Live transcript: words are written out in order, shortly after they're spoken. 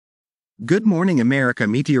Good Morning America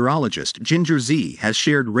meteorologist Ginger Z has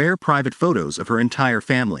shared rare private photos of her entire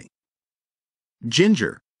family.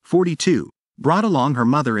 Ginger, 42, brought along her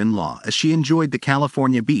mother-in-law as she enjoyed the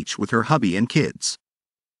California beach with her hubby and kids.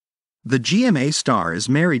 The GMA star is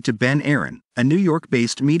married to Ben Aaron, a New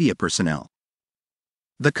York-based media personnel.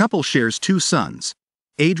 The couple shares two sons,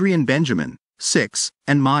 Adrian Benjamin, 6,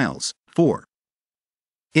 and Miles, 4.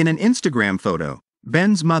 In an Instagram photo,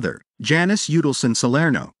 Ben's mother, Janice Udelson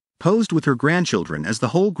Salerno, posed with her grandchildren as the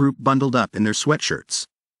whole group bundled up in their sweatshirts.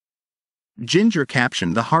 Ginger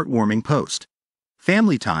captioned the heartwarming post,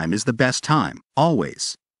 "Family time is the best time,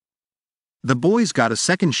 always." The boys got a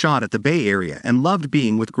second shot at the Bay Area and loved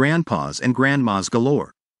being with grandpas and grandmas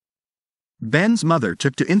galore. Ben's mother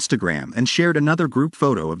took to Instagram and shared another group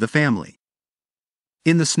photo of the family.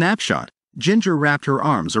 In the snapshot, Ginger wrapped her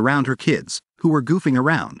arms around her kids, who were goofing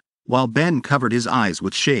around, while Ben covered his eyes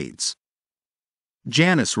with shades.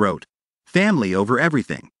 Janice wrote, "Family over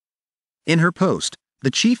everything." In her post,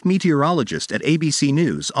 the chief meteorologist at ABC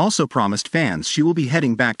News also promised fans she will be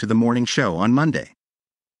heading back to the morning show on Monday.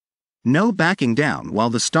 No backing down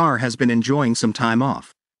while the star has been enjoying some time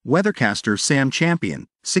off. Weathercaster Sam Champion,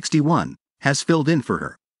 61, has filled in for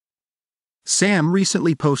her. Sam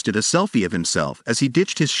recently posted a selfie of himself as he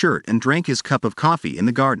ditched his shirt and drank his cup of coffee in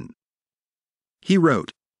the garden. He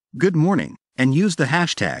wrote, "Good morning," and used the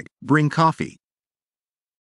hashtag, #BringCoffee.